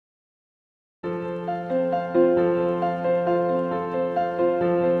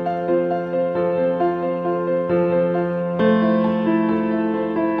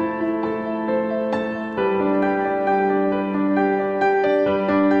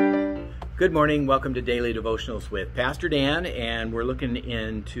Good morning. Welcome to Daily Devotionals with Pastor Dan, and we're looking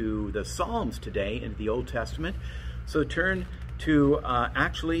into the Psalms today, into the Old Testament. So turn to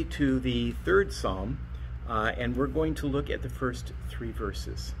to the third Psalm, and we're going to look at the first three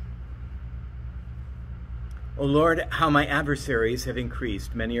verses. O Lord, how my adversaries have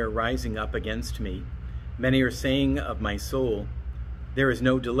increased. Many are rising up against me. Many are saying of my soul, there is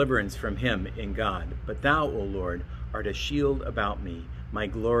no deliverance from him in God. But thou, O Lord, art a shield about me, my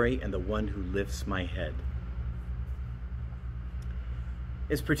glory and the one who lifts my head.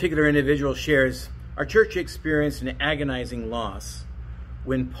 This particular individual shares, our church experienced an agonizing loss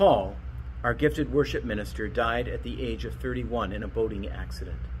when Paul, our gifted worship minister, died at the age of 31 in a boating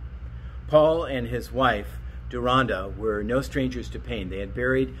accident. Paul and his wife, Duranda, were no strangers to pain. They had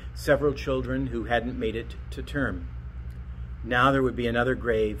buried several children who hadn't made it to term. Now there would be another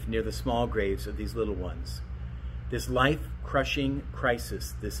grave near the small graves of these little ones. This life-crushing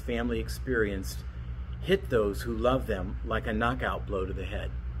crisis this family experienced hit those who love them like a knockout blow to the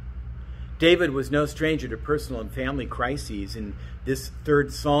head. David was no stranger to personal and family crises. In this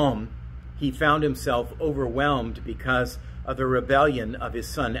third psalm, he found himself overwhelmed because of the rebellion of his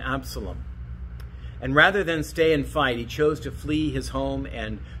son Absalom. And rather than stay and fight, he chose to flee his home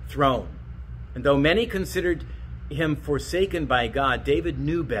and throne. And though many considered him forsaken by God, David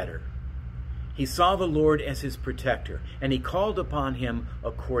knew better. He saw the Lord as his protector, and he called upon him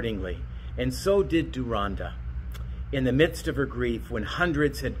accordingly. And so did Duranda. In the midst of her grief, when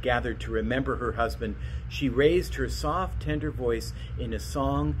hundreds had gathered to remember her husband, she raised her soft, tender voice in a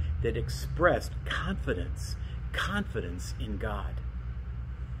song that expressed confidence in God.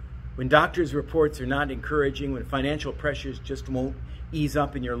 When doctors' reports are not encouraging, when financial pressures just won't ease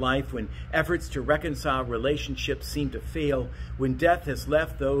up in your life, when efforts to reconcile relationships seem to fail, when death has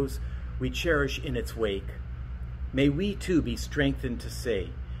left those we cherish in its wake, may we too be strengthened to say,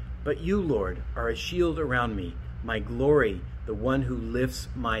 but you, Lord, are a shield around me, my glory, the one who lifts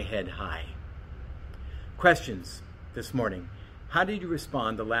my head high. Questions this morning. How did you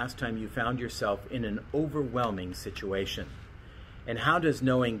respond the last time you found yourself in an overwhelming situation? And how does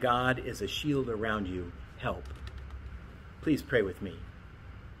knowing God is a shield around you help? Please pray with me.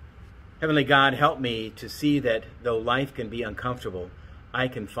 Heavenly God, help me to see that though life can be uncomfortable, I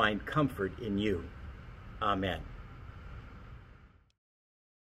can find comfort in you. Amen.